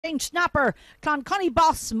Snapper, Cloncunny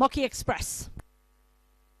Boss, Mucky Express.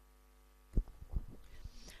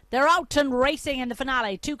 They're out and racing in the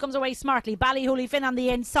finale. Two comes away smartly. BALLYHOOLY FIN on the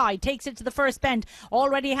inside. Takes it to the first bend.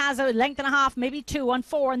 Already has a length and a half, maybe two on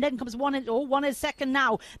four. And then comes one. One is second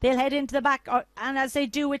now. They'll head into the back. And as they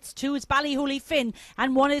do, it's two is BALLYHOOLY FIN.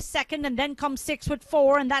 And one is second. And then comes six with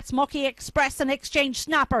four. And that's Mucky Express and Exchange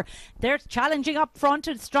Snapper. They're challenging up front.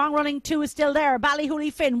 Strong running two is still there.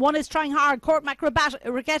 BALLYHOOLY FIN. One is trying hard. COURTMAC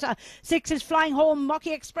Regatta. Six is flying home.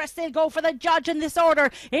 Mucky Express. They'll go for the judge in this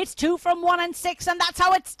order. It's two from 1 and 6. And that's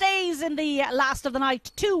how it stays in the last of the night.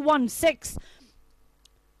 2-1-6.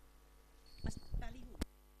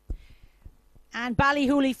 And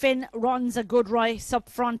BALLYHOOLY FIN runs a good race up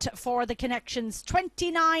front for the connections.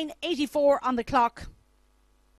 29.84 on the clock.